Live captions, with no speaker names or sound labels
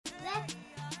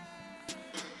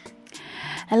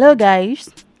Hello, guys.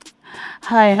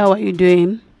 Hi, how are you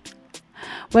doing?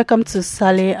 Welcome to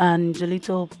Sally and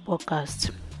Jolito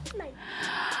podcast.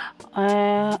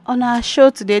 On our show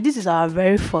today, this is our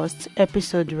very first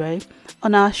episode, right?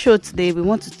 On our show today, we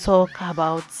want to talk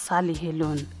about Sally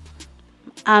alone.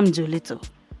 I'm Jolito.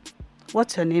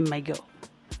 What's your name, my girl?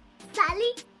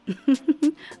 Sally.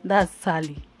 That's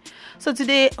Sally. So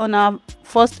today, on our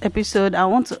first episode, I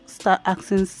want to start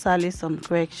asking Sally some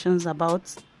questions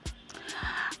about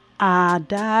our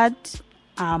dad,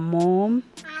 our mom,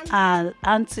 our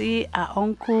auntie, our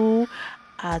uncle,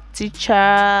 our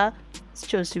teacher.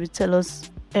 So she will tell us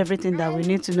everything that we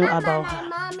need to know about her.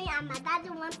 My mommy and my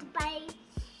daddy want to buy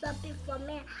something for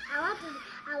me.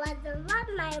 I was the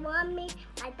one my mommy,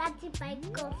 my daddy buy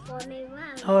gun for me.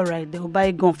 Wow. All right, they'll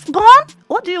buy gun. Gun?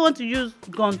 What do you want to use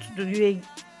gun to do? You're a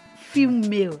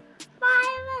female.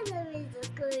 My mother is a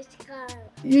good girl.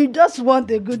 You just want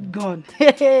a good gun.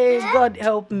 Hey, God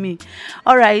help me.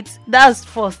 All right, that's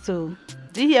first too.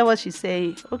 Do you hear what she's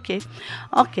saying? Okay.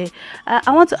 I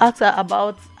want to ask her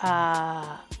about.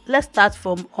 Let's start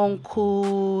from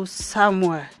Uncle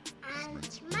Samuel. And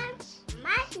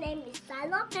my name is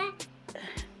Salome.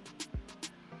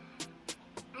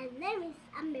 And name is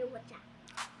Amewaja.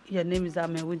 Your name is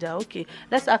Amewaja. Okay.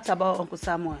 Let's ask about Uncle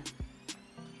Samuel.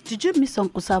 Did you miss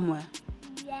Uncle Samuel?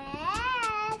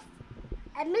 Yes.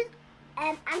 I miss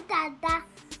Auntie Ada,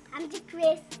 Auntie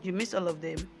Grace. You miss all of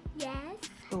them? Yes.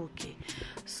 Okay.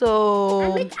 So.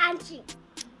 I miss Auntie.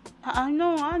 I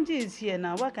know Angie is here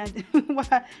now. Why can't?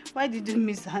 Why did you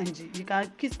miss Angie? You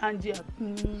can kiss Angie.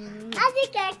 Auntie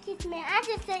can't kiss me.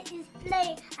 Auntie say he's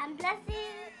playing. I'm blessing.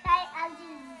 Auntie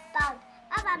is down.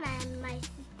 Papa my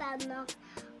sister not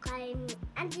carry me.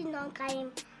 Auntie not carry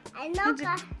me.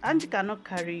 Auntie cannot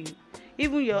carry you.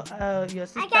 Even your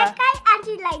sister. I can carry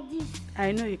Auntie like this.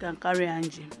 I know you can carry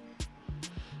Angie.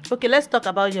 Okay, let's talk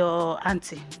about your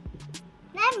auntie.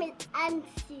 Name is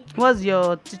Auntie. What's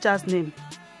your teacher's name?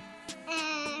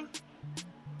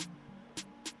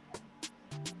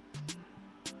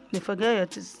 They forget your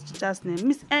teacher's name.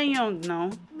 Miss Enyong now.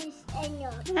 Miss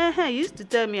Enyong. You used to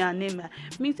tell me her name.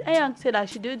 Miss Enyong said I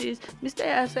should do this. Mr.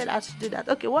 Enyong said I should do that.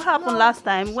 Okay, what happened last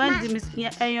time? When did Miss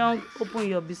Enyong open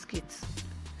your biscuits?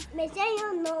 Miss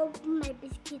Enyong no open my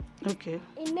biscuit. Okay.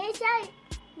 Miss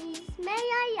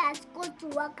Enyong has go to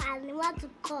work and want to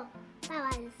call.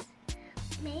 That was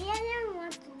Miss Enyong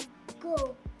want to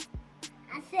go.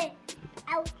 I said,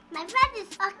 my friend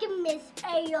is asking Miss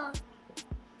Enyong.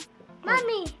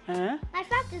 Mommy, my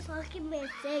friend is asking Miss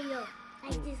Enyong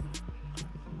like this.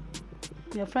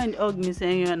 Your friend hugged Miss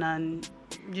Enyong and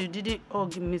you didn't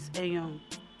hug Miss Enyong.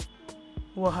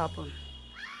 What happened?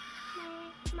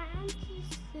 My auntie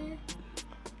said,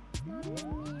 Mommy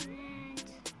read.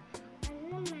 And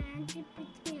then my auntie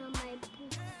put me on my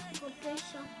book,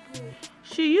 quotation book.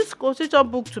 She used quotation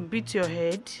book to beat your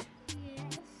head?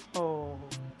 Yes. Oh,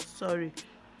 sorry.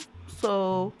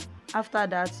 So, after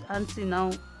that, auntie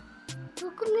now...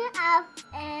 Bukumi have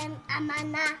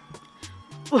Amana.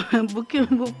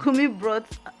 Bukumi brought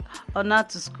Ona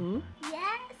to school?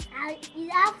 Yes, we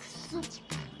have soup.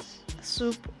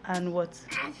 Soup and what?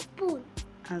 And spoon.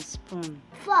 And spoon.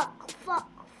 Fork,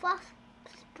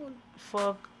 spoon.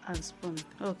 Fork and spoon.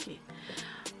 Okay.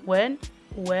 When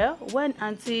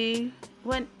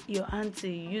your auntie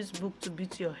used book to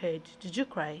beat your head, did you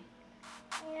cry?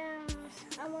 Yes,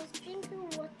 I was drinking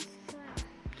water.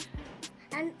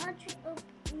 And auntie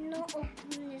no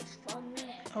open it for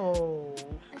me. Oh,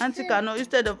 auntie cannot.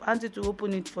 Instead of auntie to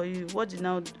open it for you, what did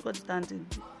auntie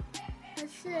do? I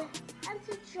said,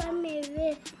 auntie throw me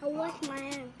away. I wash my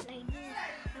hands like this.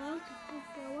 I want to poop.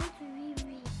 I want to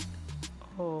wee.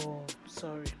 Oh,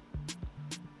 sorry.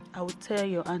 I will tell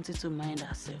your auntie to mind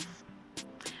herself.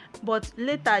 But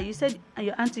later, you said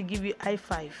your auntie give you high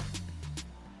five,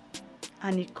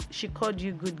 and she called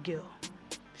you good girl.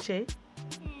 She? Yes.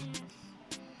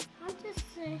 Auntie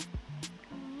said,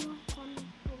 I'm not coming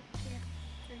here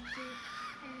today.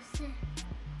 I said,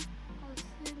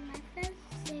 my friend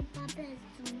say Papa is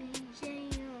to me,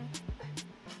 Jayon.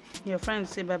 Your friend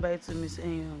say bye bye to Miss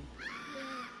Enyong.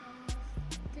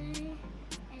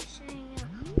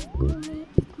 Bukumi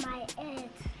eat my head.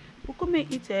 Bukumi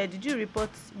eat her head. Did you report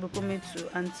Bukumi to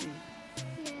auntie?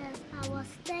 Yes, I was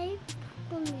staying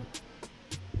Bukumi.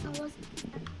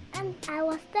 I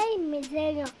was staying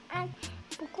Miserio and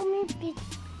Bukumi beat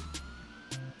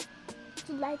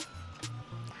to like.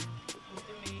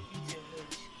 Bukumi eat your head.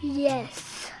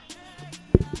 Yes.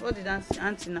 What did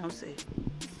auntie now say?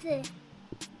 Say,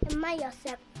 mind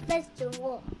yourself, face the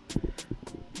wall.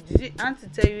 Did Did Auntie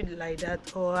tell you like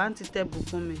that, or Auntie tell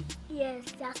Bukumi? Yes,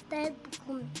 just tell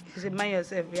Bukumi. You say, mind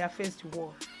yourself, we are faced the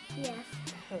war. Yes.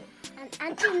 Oh. And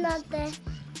Auntie not there.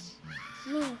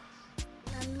 Me.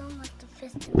 I'm not want to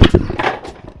festival.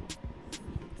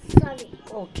 Sorry.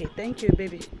 Okay, thank you,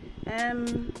 baby. I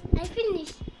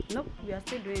finished. Nope, we are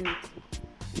still doing it.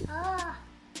 Ah.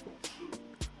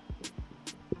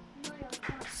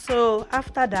 So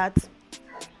after that,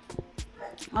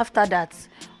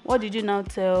 what did you now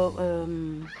tell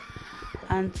Auntie?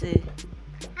 Auntie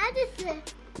said,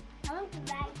 I want to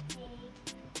write a.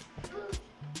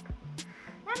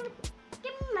 Let me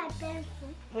give me my pencil.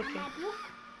 Okay. And my book.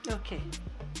 Okay.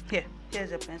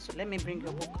 Here's a pencil. Let me bring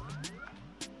your book.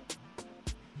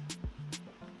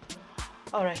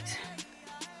 All right.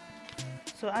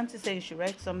 So Auntie said you should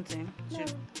write something. No,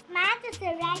 my auntie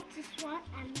said write this one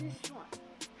and this one.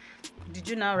 Did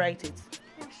you now write it?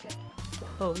 Okay.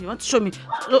 Oh, you want to show me?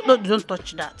 No, don't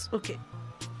touch that. Okay.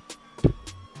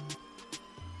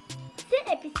 See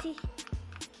APC.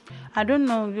 I don't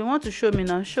know. You want to show me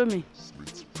now? Show me.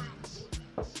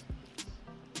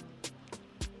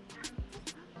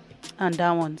 And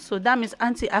that one. So that means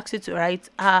Auntie asked you to write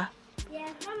A Yes,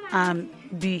 Mama. and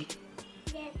B.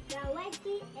 Yes, you're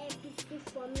writing APC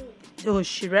for me. Oh,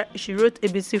 she wrote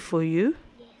ABC for you.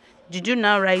 Yes. Did you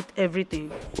now write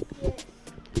everything? Yes.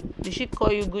 Did she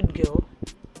call you good girl?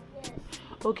 Yes.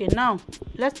 Okay, now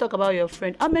let's talk about your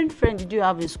friend. How many friends did you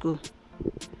have in school?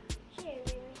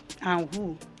 And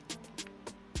who?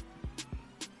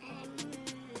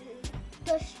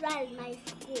 Joshua in my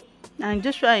school. And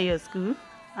Joshua in your school.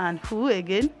 And who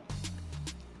again?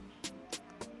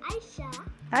 Aisha.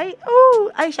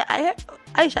 Aisha.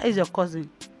 Aisha is your cousin.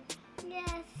 Yes.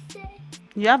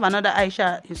 You have another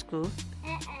Aisha in school?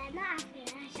 Not after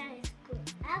Aisha in school.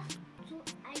 I have two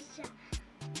Aisha.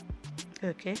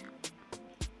 Okay.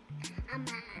 And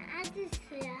my auntie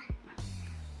said,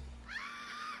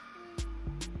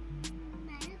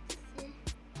 my auntie said,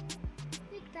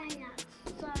 you tired?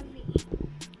 Sorry.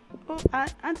 Oh,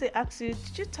 Auntie asked you,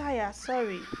 did you tire?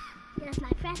 Sorry. Yes, my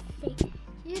friend said,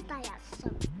 you tired?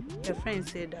 Sorry. Your friend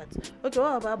said that. Okay,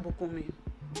 what about Bukumi?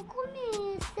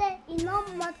 Bukumi said he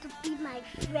don't want to be my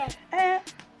friend.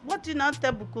 What did you not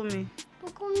tell Bukumi?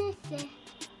 Bukumi said,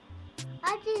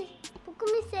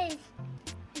 Bukumi says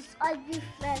his ugly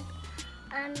friend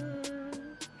and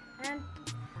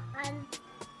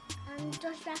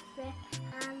Joshua friend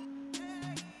and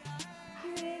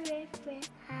Ray friend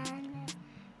and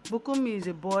Bukumi is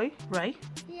a boy, right?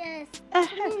 yes,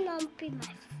 Uh-huh. Bukumi don't be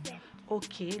my friend.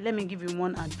 Okay, let me give you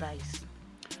one advice.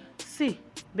 See,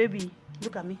 baby,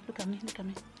 look at me.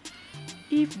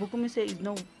 If Bukumi says he's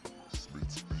not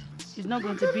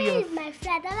going to be your... Bukumi is my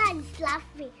friend. Everyone is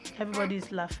laughing. Everybody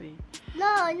is laughing. No,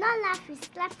 not laughing. It's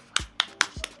clap.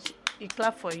 He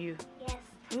clap for you. Yes.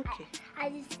 Okay. I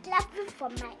is clapping for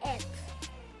my head.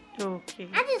 Okay.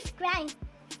 And he's crying.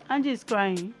 Angie is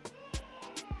crying.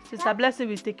 Sister Blessing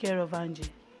will take care of Angie.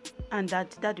 And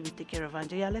Daddy will take care of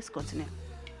Angie. Yeah, let's continue.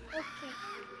 Okay.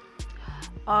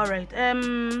 All right.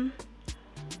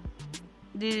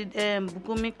 Did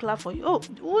Bukumi clap for you? Oh,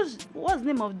 what's the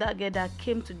name of that girl that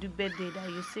came to do birthday that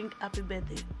you sing happy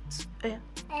birthday? Yeah.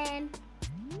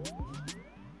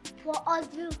 For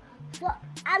Audrey,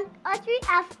 Audrey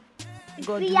have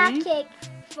Godwin? free cake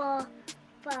for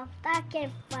that cake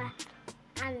for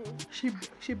and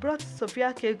She brought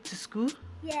Sophia cake to school.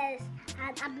 yes,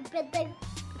 and happy birthday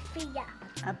Fia.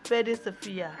 Happy birthday,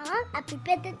 Sophia. I want happy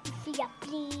birthday Fia,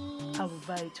 please. I will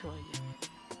buy it for you.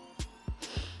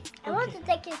 I want to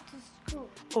take it to school.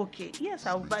 Okay, yes,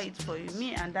 I will buy it for you.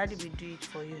 Me and Daddy will do it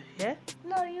for you. Yeah.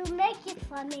 No, you make it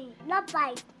for me, not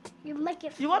buy it. You make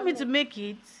it for me. You want me to make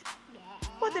it? Yeah.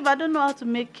 What if I don't know how to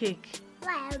make cake?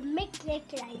 Why I'll make cake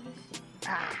like this.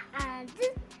 And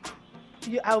this,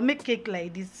 I'll make cake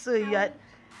like this. So you are.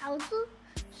 I'll do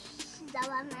that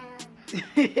one.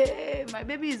 My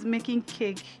baby is making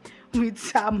cake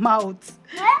with her mouth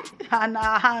and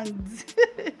her hands.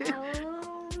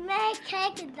 I'll make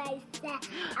cake like that.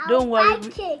 Don't worry. Buy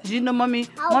cake. Do you know, mommy?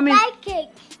 I'll buy cake.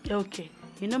 Okay.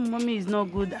 You know, mommy is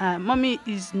not good.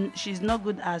 She's not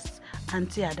good as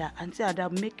Auntie Ada. Auntie Ada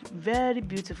make very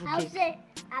beautiful I'll cake. say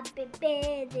happy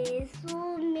birthday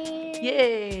to me.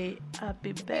 Yay!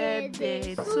 Happy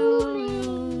birthday to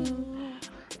you.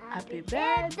 Happy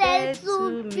birthday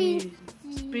to me,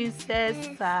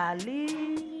 Princess Sally.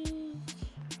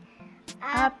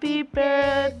 Happy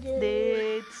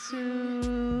birthday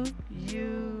to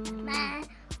you.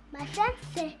 My friend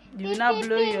say. You will now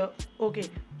blow your. Okay.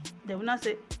 They will not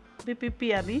say beep beep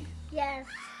beep, Abby. Yes.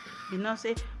 You now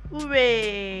say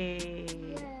hooray.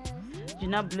 Yes. You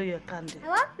now blow your candle. I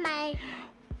want my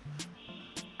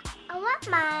I want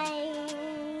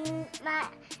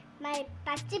my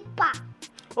party pack.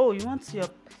 Oh, you want your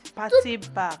party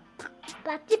bag.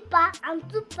 Party pack and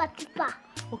 2 party pack.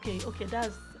 Okay,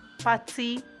 that's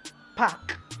party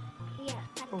pack. Yeah,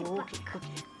 party Oh, pack.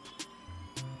 okay.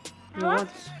 I You want,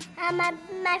 want and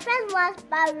my friend wants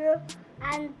barrel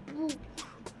and book.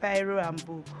 biro and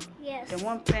book. Yes. They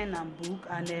want pen and book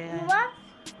and You want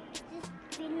this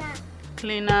cleaner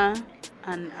cleaner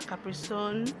and a Capri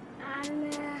Sun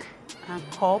and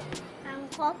cup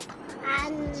cup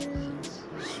and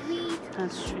sweet.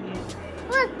 and street.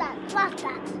 What's that?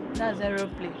 That's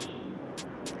aeroplane.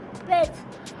 Wait.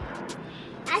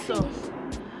 I So, finished.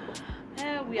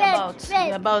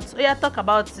 We're about. Oh yeah, talk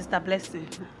about Sister Blessing.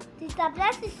 Sister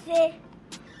Blessing say,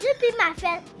 you be my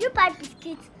friend, you buy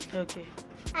biscuits. Okay.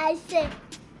 I say,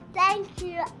 thank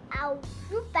you.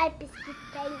 You buy biscuits,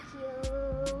 thank you.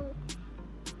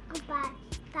 Goodbye.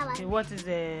 That was Okay, what is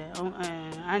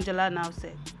Angela now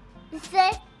said? He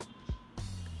say,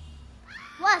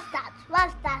 what's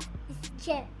that? It's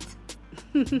chair.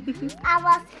 I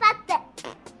was fatted.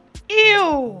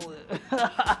 Ew!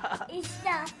 It's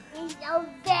your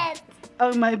bed.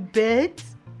 On my bed?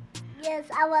 Yes,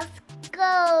 I was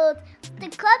cold. The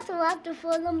cat wanted to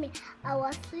follow me. I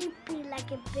was sleeping like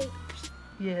a baby.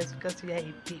 Yes, because we are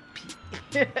a baby.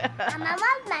 And I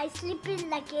was like sleeping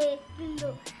like a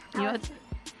pillow.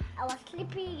 I was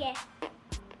sleeping, yeah.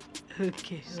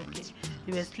 Okay.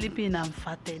 You were sleeping and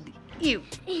fatted. Ew!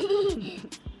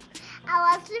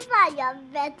 I was sleeping on your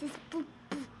bed. It's poop.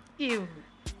 Ew!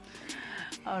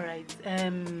 All right.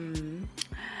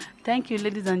 Thank you,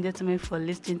 ladies and gentlemen, for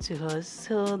listening to us.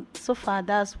 So far,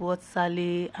 that's what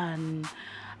Sally and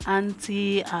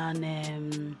Auntie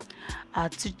and our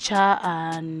teacher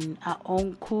and our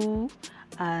uncle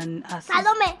and our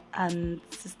Salome. and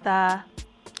sister.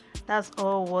 That's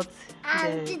all what.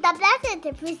 And Sister Blessing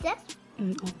the princess.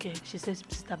 Okay, she says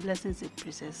Sister Blessing is a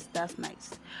princess. That's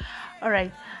nice. All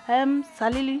right.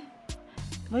 Salili,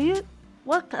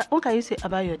 what can you say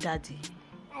about your daddy?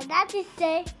 And daddy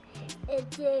say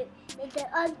it's an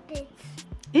update.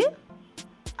 Eh?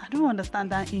 I don't understand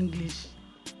that English.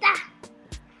 Da.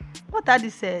 What daddy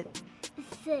said?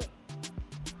 Say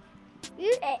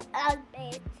you an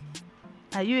update.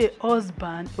 Are you a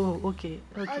husband? Oh, okay.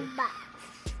 Husband.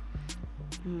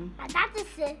 Mm. And daddy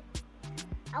say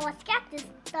I was scared this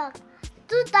dog.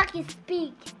 2 dogs is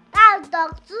big. That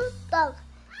dog, 2 dogs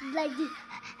like this.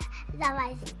 That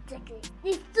was exactly.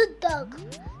 It's 2 dogs.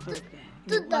 Okay.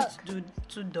 Two You want to do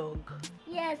 2 dog.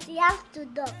 Yes, he has 2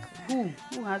 dogs.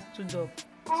 Who has 2 dog?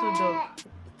 2 dog.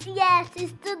 Yes,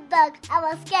 it's 2 dogs. I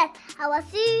was scared. I was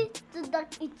seeing 2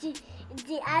 dogs in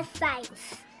the outside.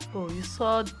 Oh, you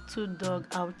saw 2 dog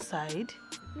outside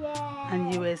Yeah.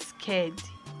 and you were scared.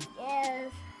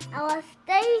 Yes. I was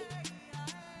staying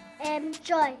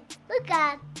joy. Look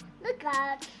at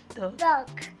dog.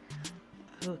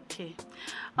 Okay.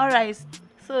 All right.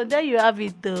 So there you have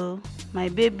it, though. My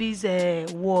baby's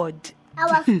word. I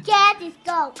was scared this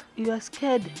dog. You are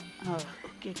scared. Oh,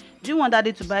 okay. Do you want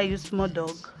daddy to buy you small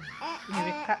dog?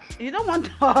 You don't want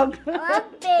dog. I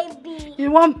want baby.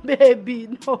 You want baby?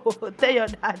 No. Tell your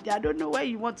daddy. I don't know where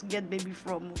you want to get baby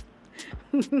from.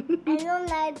 I don't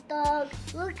like dog.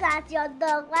 Look at your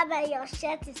dog. Why about your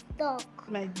shirt is dog?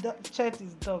 My shirt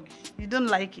is dog. You don't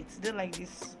like it. You don't like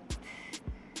this.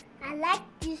 I like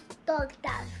this dog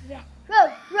that's red.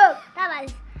 Road. That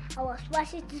was I was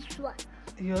watching this one.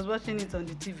 He was watching it on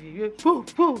the TV. Pooh.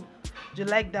 Do you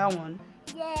like that one?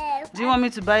 Yes. Do you want me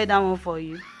to buy that one for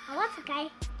you? I want to carry.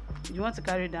 You want to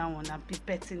carry that one and be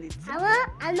petting it?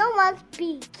 I don't want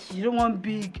big. You don't want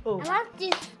big. Oh. I want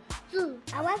this too.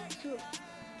 I want 2.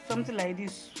 Something like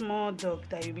this small dog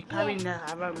that you'll be carrying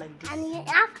around like this. And you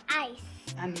have eyes.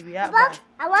 And we have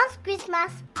I want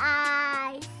Christmas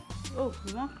eyes. Oh,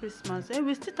 we want Christmas.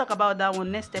 We'll still talk about that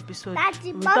one next episode.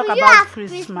 Daddy, We'll Mommy, talk you about have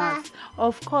Christmas.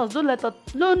 Of course, don't let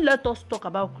us talk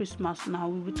about Christmas now.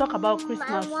 We will talk about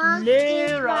Christmas I want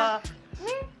later.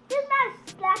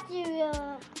 Christmas last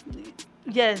year.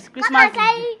 Yes, Christmas.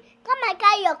 Come and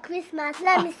carry your Christmas.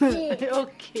 Let me see.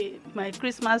 Okay, my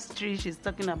Christmas tree she's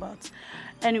talking about.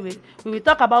 Anyway, we will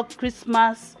talk about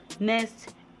Christmas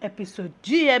next episode.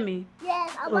 Do you hear me?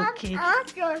 Yes, I want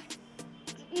your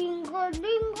Ingo.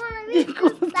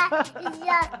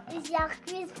 It's your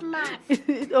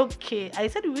Christmas. Okay, I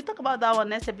said we will talk about that one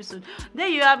next episode. There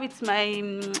you have it.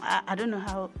 I don't know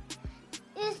how.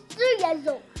 It's 2 years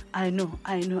old. I know.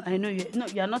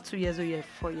 You're not 2 years old. You're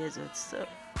 4 years old. So,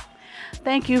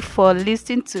 thank you for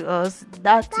listening to us.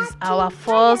 That is our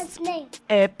first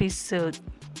episode.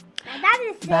 That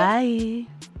is it. Bye.